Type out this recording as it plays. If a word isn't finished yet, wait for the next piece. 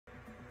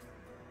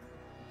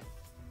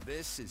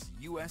This is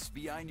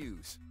USVI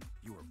News,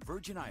 your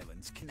Virgin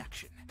Islands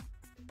connection.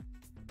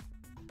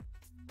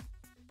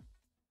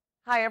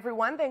 Hi,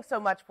 everyone. Thanks so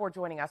much for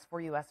joining us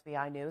for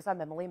USVI News. I'm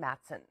Emily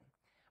Matson.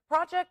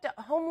 Project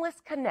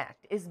Homeless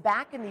Connect is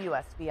back in the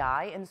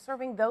USVI and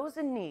serving those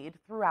in need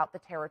throughout the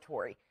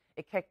territory.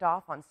 It kicked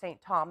off on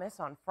St. Thomas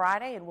on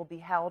Friday and will be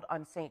held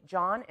on St.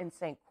 John and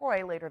St.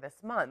 Croix later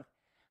this month.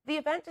 The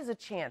event is a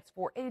chance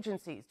for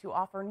agencies to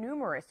offer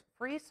numerous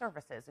free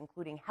services,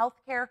 including health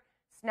care,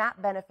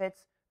 SNAP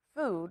benefits,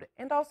 food,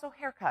 and also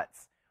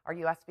haircuts. Our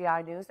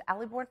USVI News'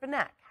 Ali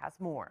Bourne-Vanek has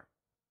more.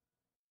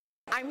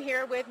 I'm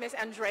here with Ms.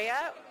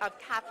 Andrea of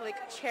Catholic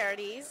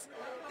Charities.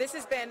 This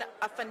has been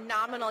a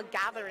phenomenal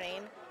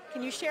gathering.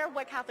 Can you share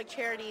what Catholic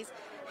Charities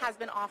has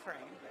been offering?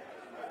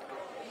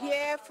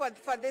 Here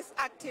for this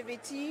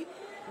activity,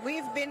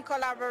 we've been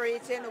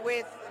collaborating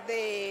with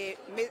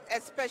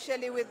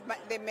especially with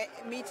the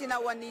Meeting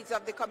Our Needs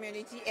of the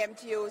Community,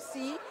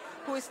 MTOC,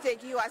 who is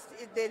taking us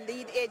the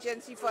lead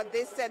agency for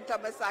this St.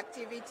 Thomas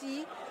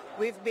activity.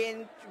 We've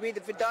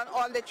done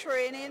all the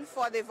training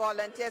for the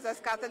volunteers as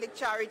Catholic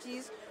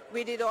Charities.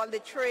 We did all the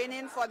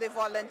training for the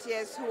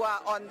volunteers who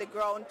are on the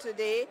ground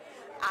today,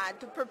 and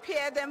to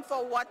prepare them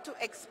for what to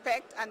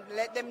expect and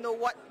let them know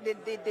what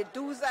the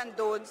do's and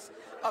don'ts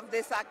of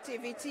this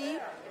activity.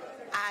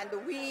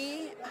 And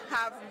we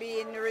have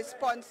been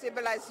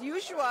responsible as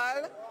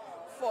usual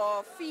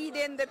for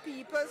feeding the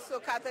people. So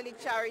Catholic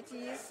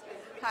Charities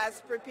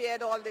has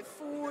prepared all the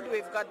food.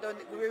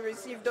 We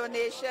received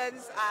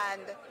donations,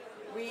 and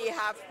we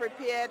have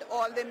prepared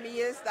all the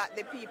meals that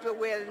the people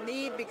will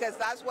need, because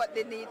that's what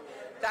they need.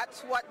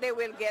 That's what they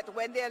will get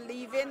when they're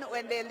leaving.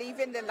 When they're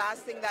leaving, the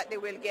last thing that they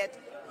will get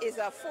is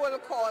a full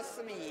course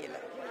meal.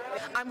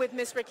 I'm with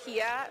Ms.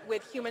 Rakia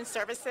with Human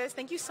Services.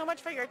 Thank you so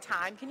much for your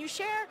time. Can you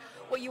share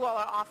what you all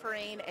are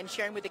offering and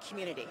sharing with the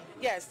community?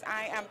 Yes,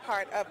 I am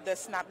part of the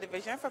SNAP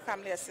division for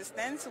family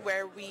assistance,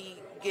 where we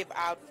give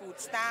out food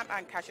stamp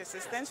and cash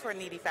assistance for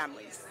needy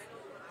families.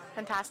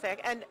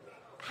 Fantastic. And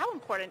how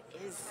important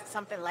is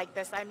something like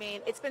this? I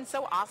mean, it's been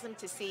so awesome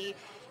to see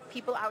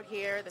people out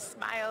here, the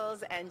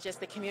smiles, and just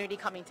the community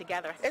coming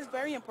together. It's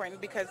very important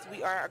because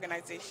we are an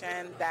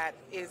organization that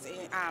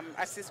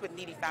assists with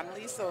needy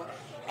families. So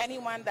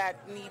anyone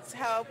that needs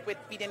help with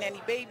feeding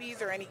any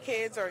babies or any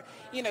kids, or,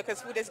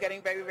 because food is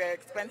getting very, very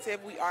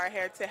expensive, we are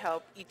here to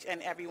help each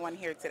and everyone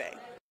here today.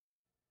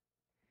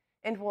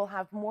 And we'll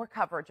have more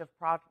coverage of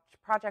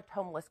Project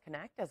Homeless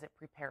Connect as it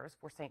prepares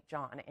for St.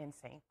 John and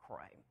St.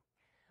 Croix.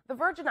 The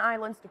Virgin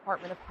Islands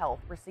Department of Health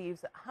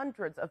receives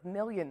hundreds of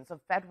millions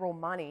of federal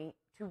money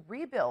to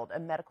rebuild a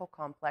medical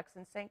complex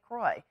in St.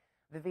 Croix.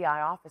 The VI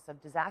Office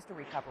of Disaster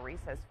Recovery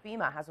says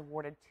FEMA has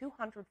awarded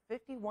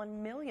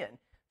 $251 million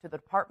to the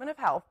Department of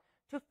Health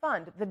to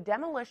fund the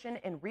demolition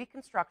and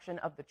reconstruction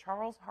of the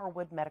Charles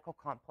Harwood Medical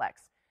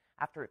Complex.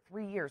 After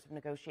 3 years of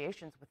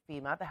negotiations with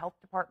FEMA, the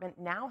Health Department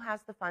now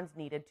has the funds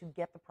needed to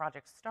get the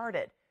project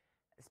started.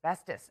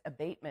 Asbestos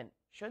abatement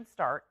should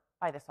start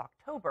by this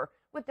October,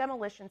 with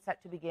demolition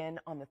set to begin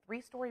on the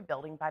 3-story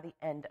building by the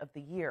end of the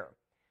year.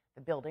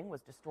 The building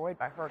was destroyed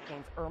by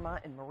Hurricanes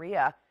Irma and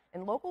Maria,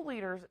 and local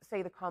leaders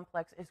say the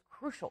complex is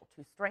crucial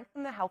to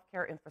strengthen the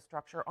healthcare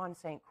infrastructure on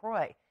St.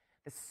 Croix.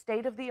 The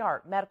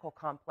state-of-the-art medical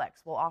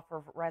complex will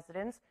offer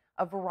residents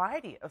a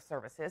variety of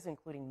services,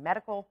 including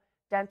medical,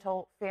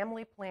 dental,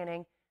 family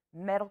planning,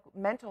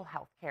 mental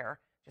health care,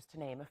 just to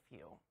name a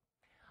few.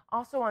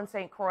 Also on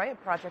St. Croix, a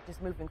project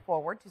is moving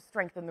forward to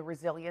strengthen the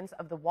resilience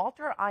of the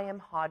Walter I. M.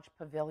 Hodge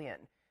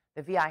Pavilion.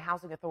 The VI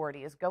Housing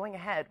Authority is going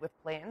ahead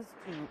with plans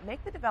to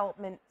make the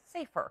development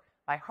safer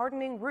by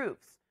hardening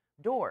roofs,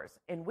 doors,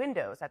 and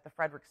windows at the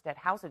Frederickstead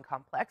Housing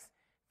Complex.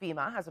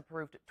 FEMA has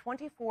approved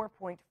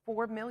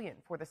 $24.4 million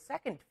for the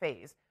second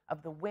phase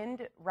of the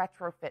wind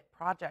retrofit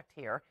project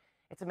here.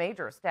 It's a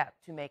major step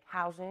to make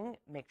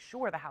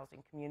sure the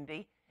housing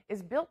community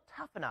is built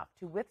tough enough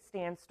to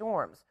withstand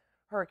storms.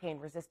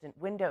 Hurricane-resistant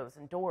windows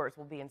and doors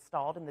will be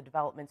installed in the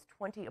development's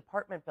 20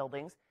 apartment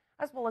buildings,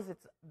 as well as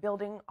its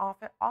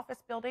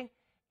office building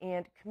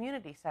and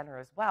community center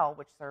as well,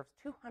 which serves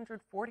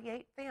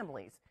 248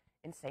 families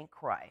in St.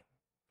 Croix.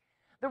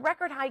 The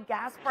record-high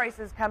gas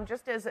prices come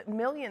just as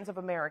millions of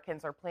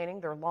Americans are planning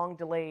their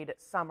long-delayed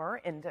summer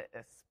and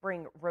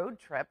spring road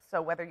trips.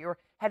 So whether you're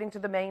heading to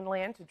the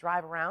mainland to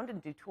drive around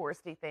and do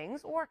touristy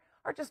things or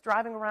are just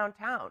driving around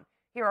town,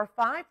 here are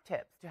 5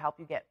 tips to help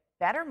you get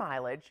better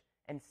mileage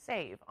and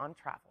save on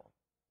travel.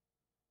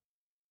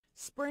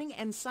 Spring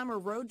and summer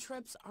road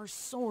trips are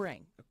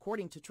soaring.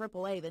 According to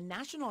AAA, the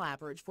national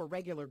average for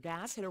regular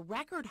gas hit a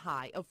record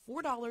high of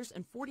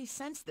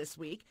 $4.40 this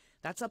week.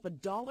 That's up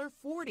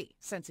 $1.40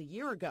 since a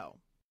year ago.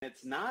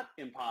 It's not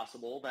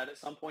impossible that at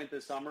some point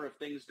this summer, if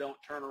things don't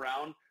turn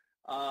around,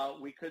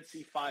 we could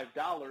see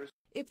 $5.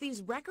 If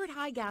these record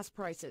high gas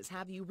prices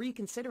have you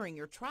reconsidering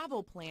your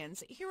travel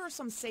plans, here are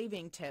some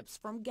saving tips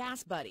from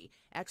Gas Buddy.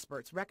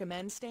 Experts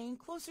recommend staying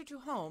closer to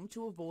home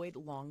to avoid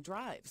long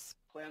drives.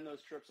 Plan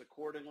those trips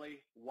accordingly.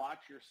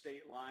 Watch your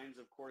state lines.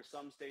 Of course,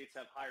 some states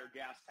have higher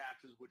gas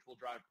taxes, which will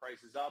drive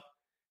prices up.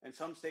 And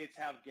some states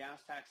have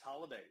gas tax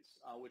holidays,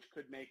 which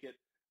could make it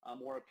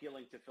more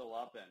appealing to fill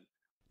up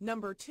in.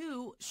 Number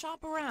 2,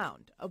 shop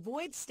around.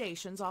 Avoid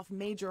stations off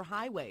major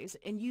highways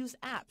and use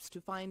apps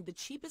to find the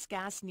cheapest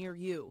gas near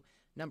you.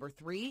 Number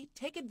 3,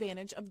 take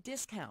advantage of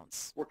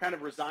discounts. We're kind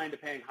of resigned to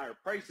paying higher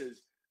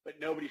prices, but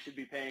nobody should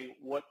be paying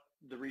what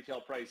the retail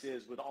price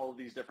is with all of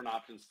these different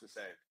options to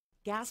save.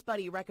 Gas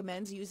Buddy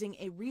recommends using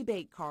a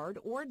rebate card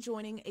or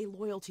joining a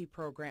loyalty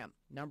program.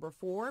 Number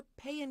 4,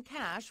 pay in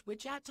cash,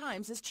 which at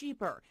times is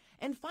cheaper.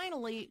 And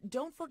finally,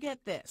 don't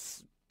forget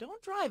this.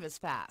 Don't drive as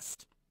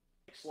fast.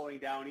 Slowing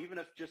down, even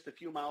if just a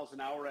few miles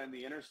an hour on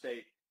the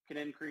interstate, can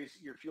increase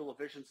your fuel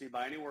efficiency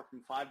by anywhere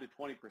from 5 to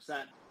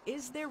 20%.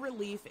 Is there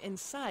relief in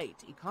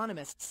sight?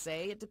 Economists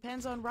say it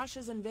depends on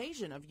Russia's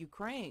invasion of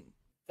Ukraine.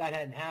 If that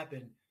hadn't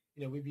happened,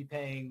 we'd be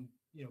paying,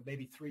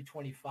 maybe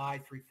 $3.25,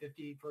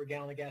 $3.50 for a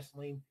gallon of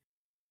gasoline.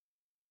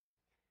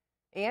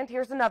 And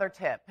here's another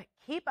tip.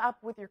 Keep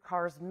up with your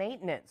car's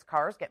maintenance.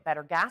 Cars get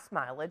better gas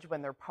mileage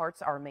when their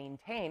parts are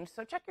maintained,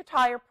 so check your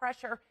tire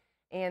pressure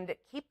and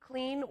keep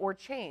clean or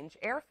change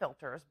air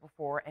filters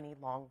before any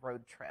long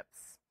road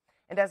trips.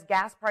 And as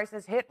gas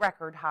prices hit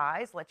record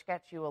highs, let's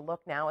get you a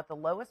look now at the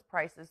lowest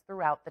prices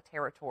throughout the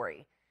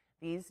territory.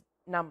 These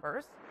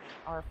numbers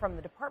are from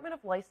the Department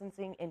of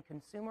Licensing and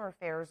Consumer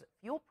Affairs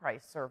Fuel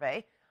Price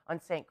Survey. On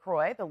St.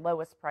 Croix, the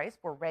lowest price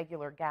for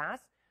regular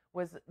gas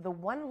was the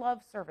One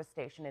Love service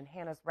station in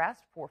Hannah's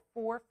Rest for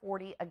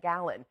 $4.40 a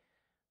gallon.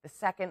 The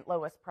second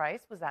lowest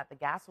price was at the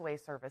Gasaway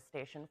service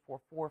station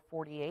for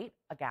 $4.48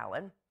 a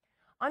gallon.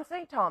 On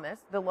St. Thomas,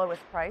 the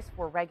lowest price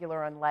for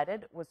regular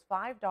unleaded was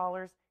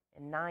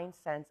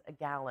 $5.09 a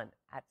gallon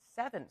at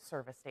 7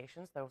 service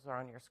stations. Those are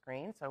on your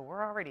screen. So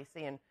we're already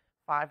seeing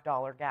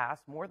 $5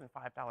 gas, more than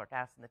 $5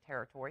 gas in the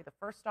territory. The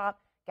first stop,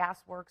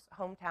 Gasworks,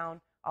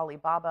 Hometown,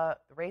 Alibaba,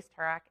 the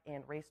Racetrack,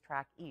 and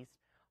Racetrack East,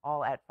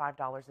 all at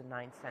 $5.09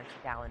 a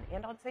gallon.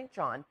 And on St.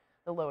 John,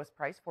 the lowest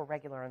price for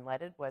regular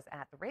unleaded was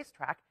at the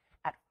Racetrack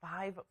at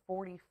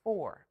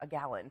 $5.44 a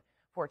gallon.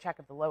 For a check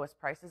of the lowest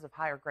prices of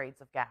higher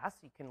grades of gas,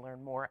 you can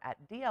learn more at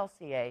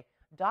dlca.vi.gov.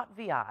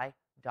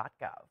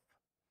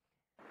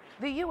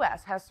 The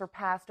U.S. has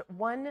surpassed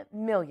 1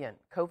 million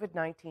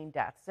COVID-19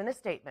 deaths. In a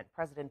statement,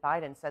 President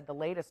Biden said the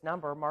latest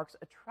number marks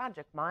a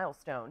tragic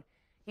milestone.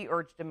 He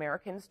urged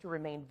Americans to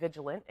remain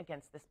vigilant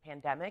against this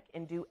pandemic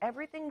and do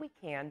everything we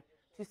can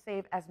to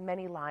save as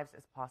many lives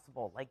as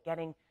possible, like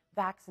getting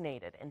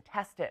vaccinated and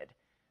tested.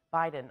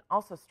 Biden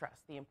also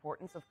stressed the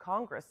importance of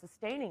Congress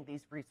sustaining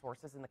these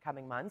resources in the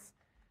coming months.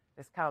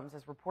 This comes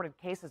as reported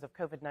cases of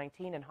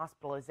COVID-19 and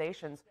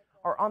hospitalizations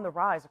are on the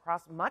rise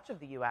across much of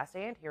the U.S.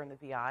 and here in the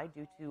VI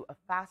due to a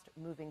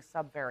fast-moving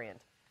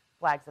subvariant.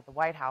 Flags at the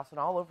White House and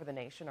all over the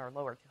nation are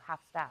lowered to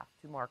half-staff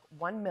to mark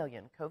 1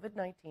 million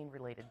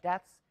COVID-19-related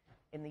deaths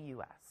in the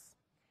U.S.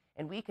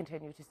 And we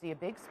continue to see a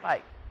big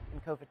spike in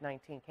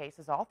COVID-19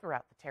 cases all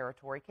throughout the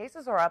territory.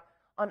 Cases are up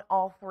on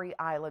all 3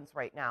 islands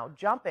right now,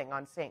 jumping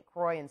on St.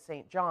 Croix and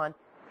St. John,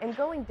 and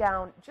going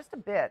down just a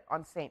bit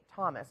on St.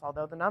 Thomas,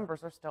 although the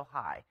numbers are still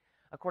high.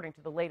 According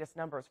to the latest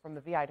numbers from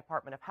the VI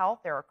Department of Health,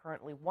 there are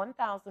currently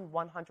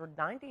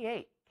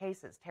 1,198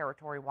 cases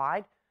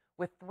territory-wide,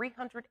 with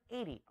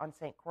 380 on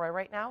St. Croix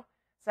right now,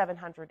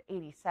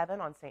 787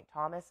 on St.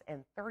 Thomas,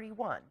 and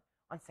 31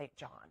 on St.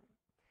 John.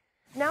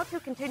 Now to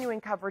continuing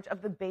coverage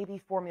of the baby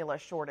formula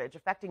shortage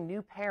affecting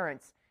new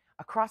parents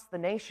across the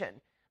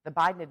nation. The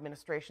Biden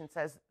administration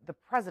says the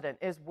president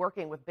is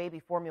working with baby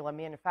formula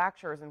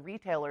manufacturers and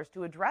retailers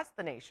to address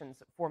the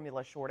nation's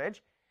formula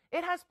shortage.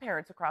 It has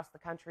parents across the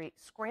country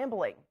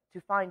scrambling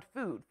to find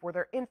food for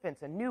their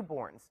infants and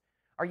newborns.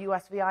 Our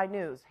USVI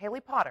News'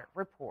 Haley Potter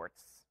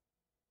reports.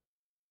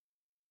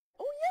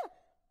 Oh, yeah.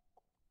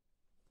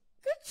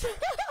 Good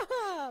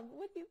job.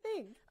 What do you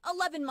think?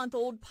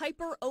 11-month-old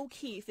Piper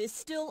O'Keefe is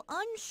still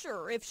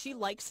unsure if she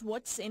likes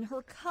what's in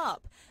her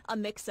cup, a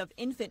mix of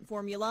infant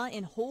formula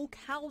and whole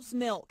cow's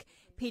milk.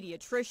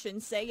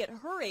 Pediatricians say at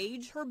her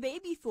age, her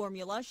baby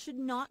formula should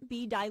not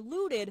be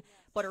diluted,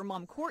 but her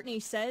mom, Courtney,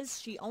 says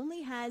she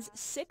only has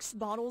 6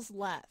 bottles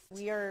left.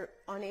 We are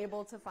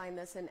unable to find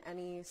this in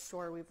any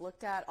store we've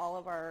looked at. All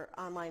of our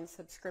online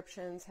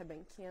subscriptions have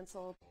been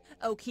canceled.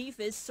 O'Keefe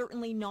is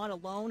certainly not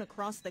alone.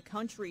 Across the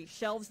country,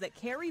 shelves that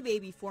carry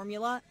baby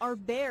formula are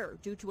bare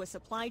due to a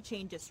supply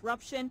chain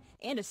disruption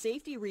and a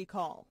safety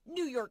recall.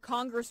 New York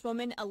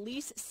Congresswoman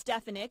Elise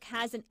Stefanik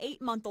has an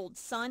 8-month-old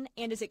son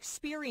and is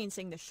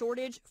experiencing the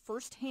shortage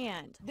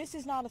firsthand. This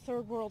is not a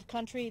third world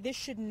country. This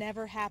should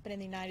never happen in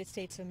the United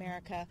States of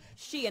America.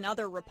 She and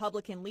other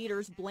Republican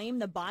leaders blame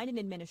the Biden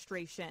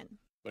administration.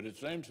 But it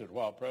seems that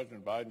while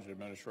President Biden's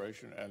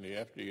administration and the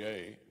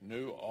FDA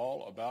knew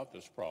all about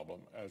this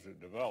problem as it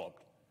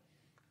developed,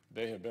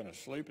 they have been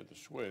asleep at the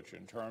switch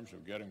in terms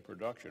of getting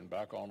production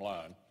back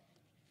online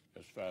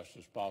as fast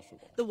as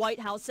possible. The White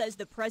House says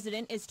the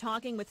president is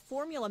talking with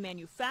formula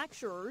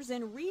manufacturers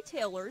and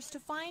retailers to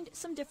find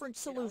some different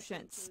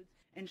solutions.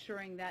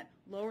 Ensuring that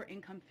lower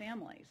income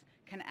families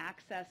can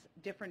access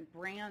different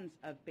brands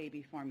of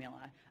baby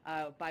formula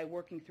by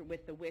working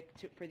with the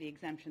WIC for the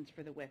exemptions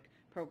for the WIC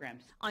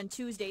programs. On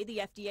Tuesday, the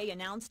FDA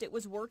announced it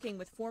was working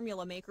with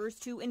formula makers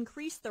to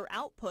increase their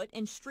output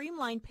and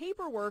streamline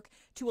paperwork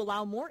to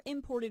allow more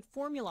imported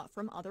formula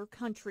from other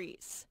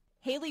countries.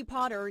 Haley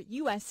Potter,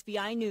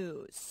 USVI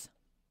News.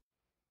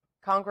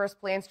 Congress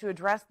plans to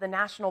address the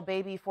national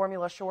baby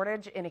formula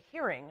shortage in a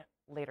hearing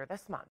later this month.